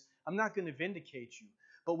unforgiveness. I'm not going to vindicate you.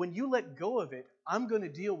 But when you let go of it, I'm going to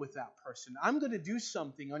deal with that person. I'm going to do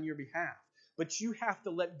something on your behalf. But you have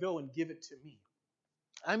to let go and give it to me.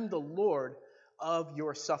 I'm the Lord of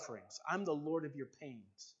your sufferings. I'm the Lord of your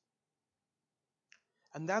pains.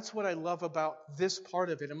 And that's what I love about this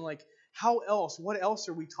part of it. I'm like, what else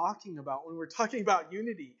are we talking about when we're talking about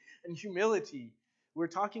unity and humility? We're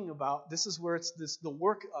talking about, this is where it's the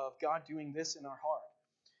work of God doing this in our heart.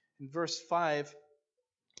 In verse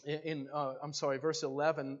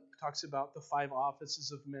 11 talks about the 5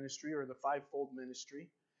 offices of ministry, or the 5-fold ministry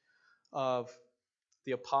of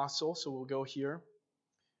the apostle. So we'll go here.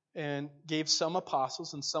 And gave some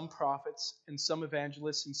apostles and some prophets and some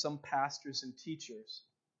evangelists and some pastors and teachers.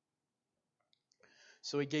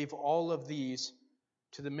 So He gave all of these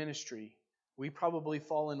to the ministry. We probably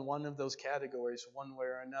fall in one of those categories one way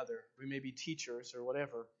or another. We may be teachers or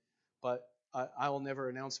whatever, but I will never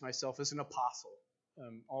announce myself as an apostle.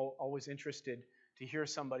 I'm always interested to hear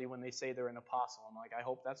somebody when they say they're an apostle. I'm like, I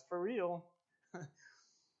hope that's for real.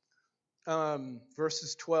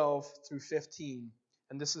 Verses 12 through 15.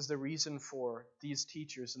 And this is the reason for these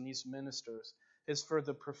teachers and these ministers, is for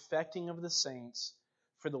the perfecting of the saints,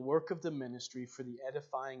 for the work of the ministry, for the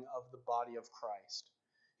edifying of the body of Christ.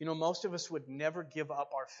 You know, most of us would never give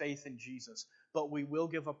up our faith in Jesus, but we will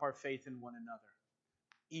give up our faith in one another.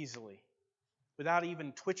 Easily. without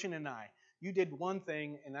even twitching an eye. You did one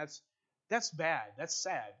thing, and that's bad. That's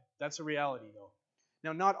sad. That's a reality, though.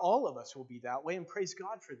 Now, not all of us will be that way, and praise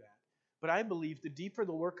God for that. But I believe the deeper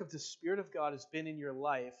the work of the Spirit of God has been in your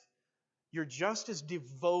life, you're just as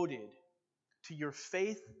devoted to your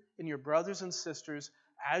faith in your brothers and sisters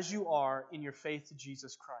as you are in your faith to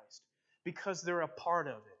Jesus Christ, because they're a part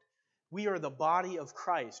of it. We are the body of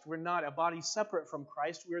Christ. We're not a body separate from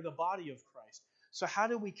Christ. We're the body of Christ. So how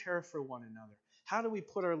do we care for one another? How do we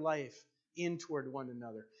put our life in toward one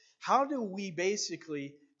another? How do we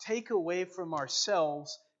basically take away from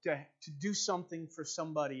ourselves to do something for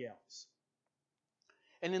somebody else?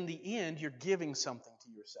 And in the end, you're giving something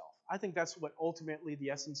to yourself. I think that's what ultimately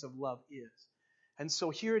the essence of love is. And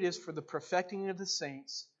so here it is for the perfecting of the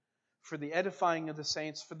saints, for the edifying of the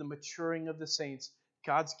saints, for the maturing of the saints.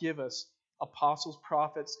 God's give us apostles,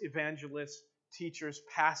 prophets, evangelists, teachers,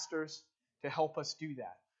 pastors to help us do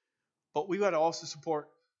that. But we've got to also support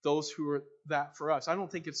those who are that for us. I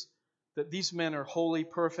don't think it's that these men are holy,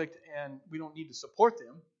 perfect, and we don't need to support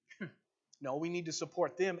them. No, we need to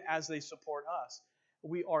support them as they support us.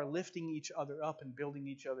 We are lifting each other up and building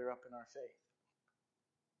each other up in our faith.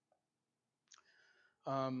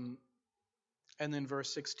 And then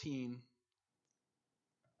verse 16.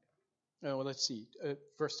 Let's see.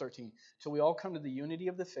 Verse 13. Till we all come to the unity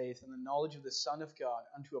of the faith and the knowledge of the Son of God,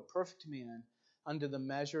 unto a perfect man, unto the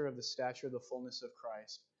measure of the stature of the fullness of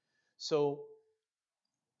Christ. So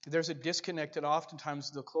there's a disconnect that oftentimes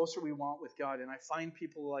the closer we want with God, and I find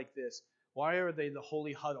people like this. Why are they the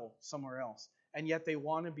holy huddle somewhere else? And yet they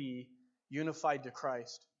want to be unified to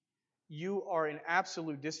Christ. You are in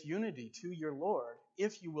absolute disunity to your Lord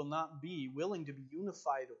if you will not be willing to be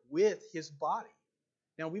unified with His body.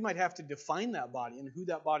 Now, we might have to define that body and who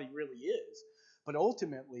that body really is, but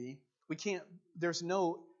ultimately, there's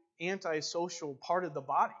no antisocial part of the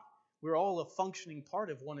body. We're all a functioning part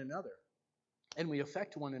of one another, and we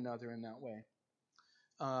affect one another in that way.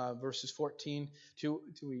 Verses 14, to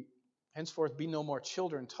we henceforth be no more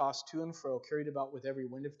children, tossed to and fro, carried about with every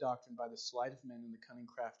wind of doctrine by the sleight of men and the cunning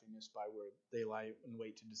craftiness by where they lie in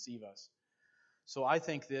wait to deceive us. So I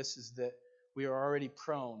think this is that we are already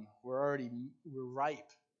prone, we're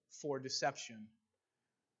ripe for deception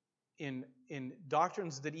in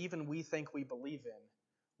doctrines that even we think we believe in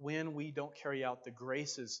when we don't carry out the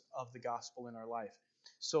graces of the gospel in our life.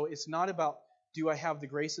 So it's not about, do I have the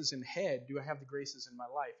graces in head? Do I have the graces in my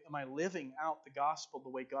life? Am I living out the gospel the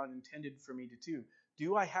way God intended for me to do?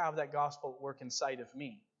 Do I have that gospel at work inside of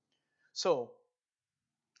me? So,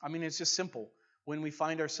 it's just simple. When we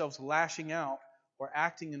find ourselves lashing out or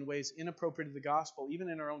acting in ways inappropriate to the gospel, even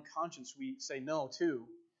in our own conscience, we say no to.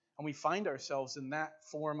 And we find ourselves in that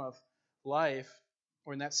form of life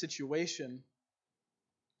or in that situation,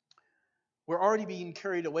 we're already being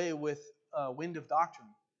carried away with a wind of doctrine.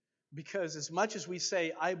 Because as much as we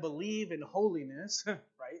say, I believe in holiness,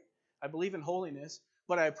 right? I believe in holiness,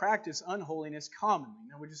 but I practice unholiness commonly.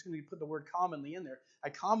 Now we're just going to put the word commonly in there. I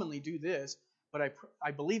commonly do this, but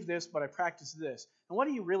I believe this, but I practice this. And what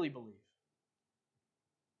do you really believe?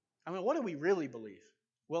 What do we really believe?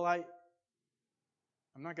 Well, I'm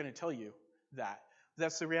not going to tell you that.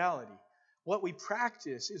 That's the reality. What we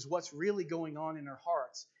practice is what's really going on in our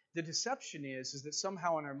hearts. The deception is that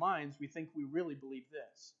somehow in our minds we think we really believe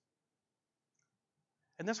this.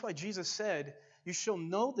 And that's why Jesus said, you shall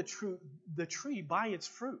know the tree by its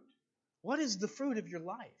fruit. What is the fruit of your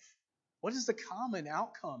life? What is the common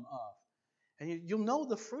outcome of? And you'll know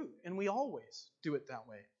the fruit, and we always do it that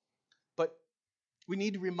way. But we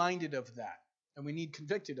need reminded of that, and we need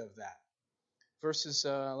convicted of that. Verses,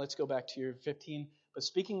 let's go back to your 15. But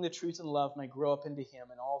speaking the truth in love may grow up into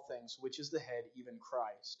Him in all things, which is the head, even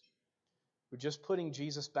Christ. We're just putting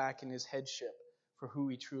Jesus back in His headship for who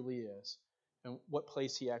He truly is and what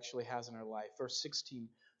place He actually has in our life. Verse 16,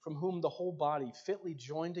 from whom the whole body, fitly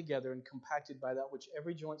joined together and compacted by that which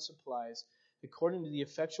every joint supplies, according to the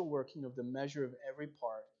effectual working of the measure of every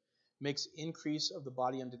part, makes increase of the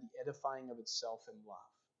body unto the edifying of itself in love.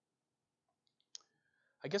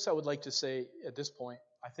 I guess I would like to say at this point,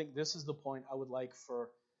 I think this is the point I would like for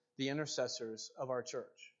the intercessors of our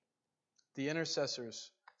church. The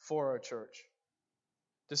intercessors for our church.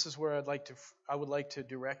 This is where I would like to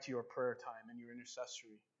direct your prayer time and your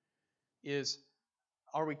intercessory.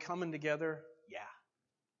 Are we coming together? Yeah.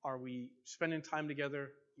 Are we spending time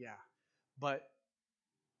together? Yeah. But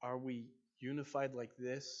are we unified like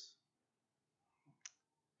this?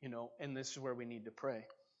 And this is where we need to pray.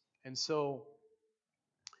 And so,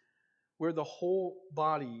 where the whole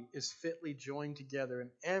body is fitly joined together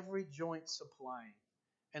and every joint supplying.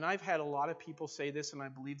 And I've had a lot of people say this, and I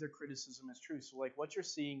believe their criticism is true. So what you're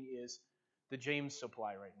seeing is the James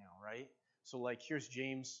supply right now, right? So like here's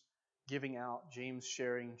James giving out, James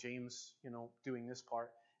sharing, James, doing this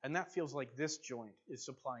part. And that feels like this joint is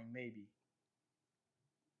supplying maybe.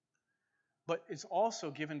 But it's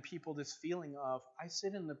also given people this feeling of, I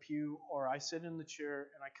sit in the pew or I sit in the chair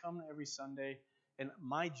and I come every Sunday and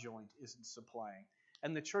my joint isn't supplying.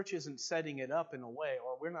 And the church isn't setting it up in a way,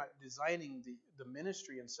 or we're not designing the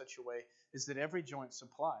ministry in such a way, is that every joint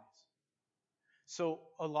supplies. So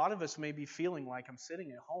a lot of us may be feeling like I'm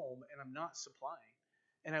sitting at home and I'm not supplying.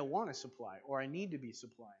 And I want to supply, or I need to be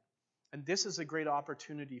supplying. And this is a great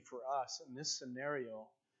opportunity for us in this scenario,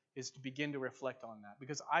 is to begin to reflect on that,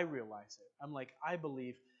 because I realize it. I'm like, I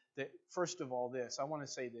believe that, first of all, I want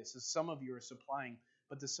to say this, is some of you are supplying,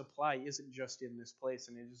 but the supply isn't just in this place,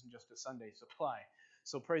 and it isn't just a Sunday supply.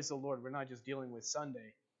 So praise the Lord, we're not just dealing with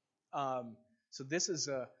Sunday. So this is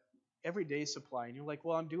a everyday supply, and you're like,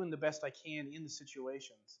 well, I'm doing the best I can in the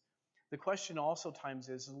situations. The question also times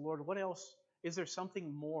is, Lord, what else? Is there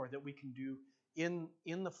something more that we can do in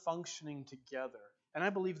the functioning together? And I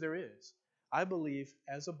believe there is. I believe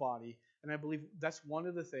as a body, and I believe that's one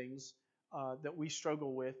of the things that we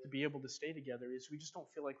struggle with to be able to stay together, is we just don't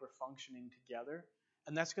feel like we're functioning together.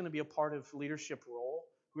 And that's going to be a part of leadership role.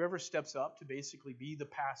 Whoever steps up to basically be the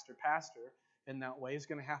pastor in that way is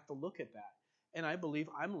going to have to look at that. And I believe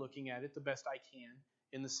I'm looking at it the best I can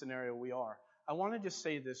in the scenario we are. I want to just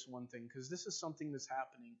say this one thing, because this is something that's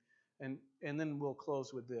happening, and then we'll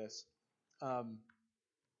close with this.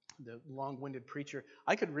 The long-winded preacher.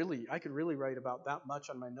 I could really write about that much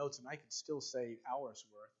on my notes, and I could still say hours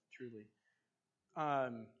worth, truly. I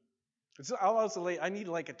need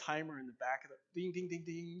like a timer in the back of the ding, ding, ding,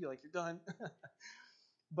 ding, like you're done.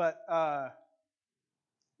 But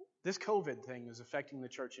this COVID thing is affecting the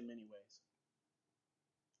church in many ways.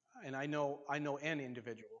 And I know an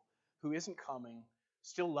individual who isn't coming,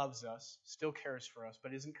 still loves us, still cares for us,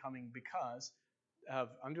 but isn't coming because of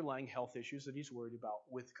underlying health issues that he's worried about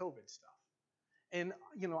with COVID stuff. And,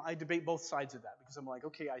 I debate both sides of that, because I'm like,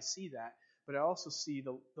 okay, I see that, but I also see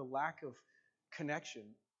the lack of connection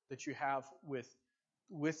that you have with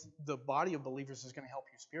the body of believers is going to help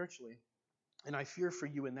you spiritually. And I fear for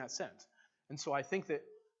you in that sense. And so I think that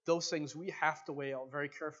those things we have to weigh out very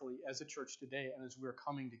carefully as a church today and as we're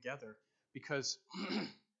coming together, because,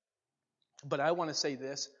 but I want to say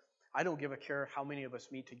this, I don't give a care how many of us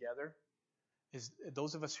meet together. Is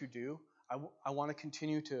those of us who do, I want to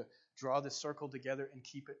continue to draw this circle together and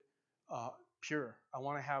keep it pure. I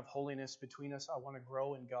want to have holiness between us. I want to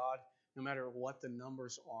grow in God no matter what the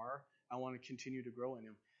numbers are. I want to continue to grow in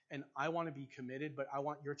Him. And I want to be committed, but I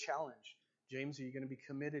want your challenge. James, are you going to be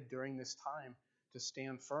committed during this time to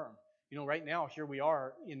stand firm? Right now, here we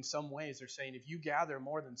are, in some ways, they're saying if you gather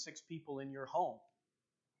more than 6 people in your home,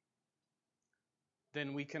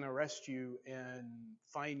 then we can arrest you and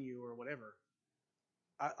fine you or whatever.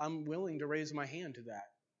 I'm willing to raise my hand to that.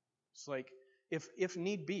 It's like, if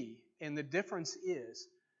need be, and the difference is,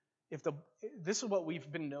 this is what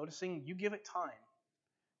we've been noticing, you give it time.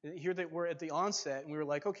 Here that we're at the onset, and we were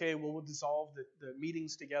like, okay, well, we'll dissolve the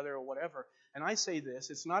meetings together or whatever. And I say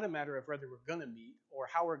this, it's not a matter of whether we're going to meet or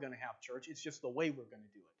how we're going to have church. It's just the way we're going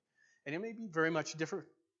to do it. And it may be very much different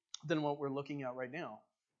than what we're looking at right now.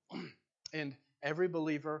 And every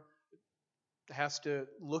believer has to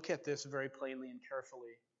look at this very plainly and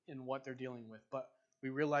carefully in what they're dealing with. But we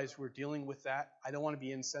realize we're dealing with that. I don't want to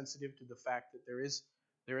be insensitive to the fact that there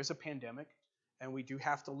is a pandemic, and we do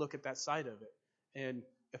have to look at that side of it. And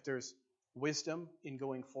if there's wisdom in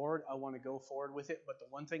going forward, I want to go forward with it. But the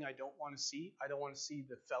one thing I don't want to see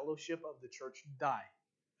the fellowship of the church die.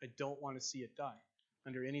 I don't want to see it die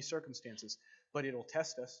under any circumstances. But it'll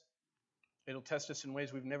test us. It'll test us in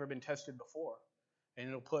ways we've never been tested before. And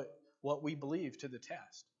it'll put what we believe to the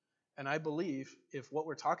test. And I believe if what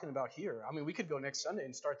we're talking about here, we could go next Sunday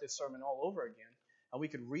and start this sermon all over again, and we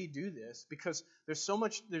could redo this, because there's so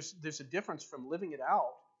much, there's a difference from living it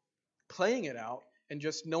out, playing it out, and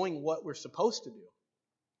just knowing what we're supposed to do.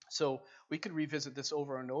 So we could revisit this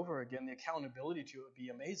over and over again. The accountability to it would be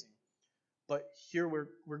amazing. But here we're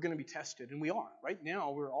going to be tested, and we are. Right now,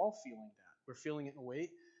 we're all feeling that. We're feeling it in a way.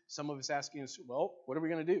 Some of us asking us, well, what are we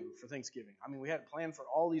going to do for Thanksgiving? We had a plan for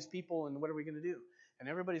all these people, and what are we going to do? And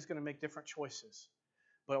everybody's going to make different choices.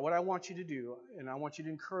 But what I want you to do, and I want you to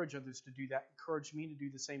encourage others to do that, encourage me to do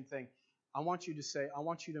the same thing. I want you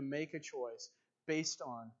to make a choice based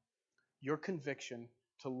on your conviction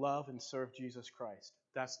to love and serve Jesus Christ.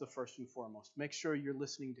 That's the first and foremost. Make sure you're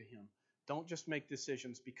listening to Him. Don't just make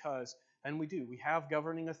decisions because, and we have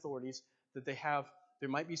governing authorities that there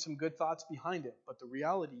might be some good thoughts behind it, but the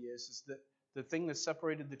reality is that the thing that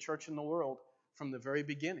separated the church and the world from the very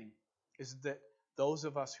beginning is that those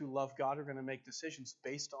of us who love God are going to make decisions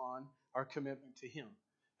based on our commitment to Him.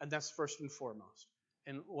 And that's first and foremost.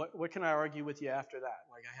 And what can I argue with you after that?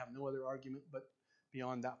 Like, I have no other argument but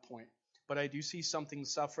beyond that point. But I do see something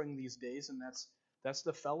suffering these days, and that's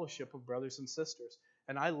the fellowship of brothers and sisters.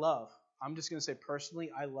 And I'm just going to say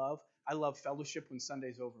personally, I love fellowship when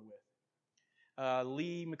Sunday's over with.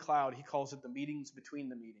 Lee McLeod, he calls it the meetings between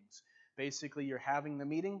the meetings. Basically, you're having the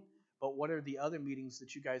meeting, but what are the other meetings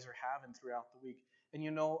that you guys are having throughout the week? And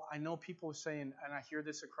I know people are saying, and I hear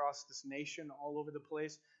this across this nation all over the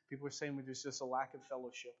place, people are saying there's just a lack of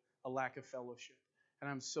fellowship, a lack of fellowship. And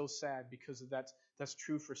I'm so sad because that's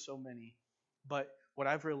true for so many. But what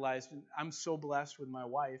I've realized, and I'm so blessed with my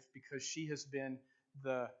wife because she's been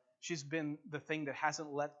the thing that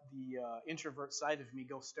hasn't let the introvert side of me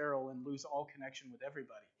go sterile and lose all connection with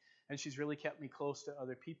everybody. And she's really kept me close to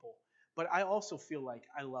other people. But I also feel like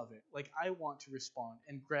I love it. Like, I want to respond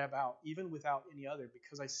and grab out, even without any other,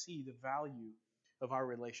 because I see the value of our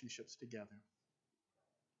relationships together.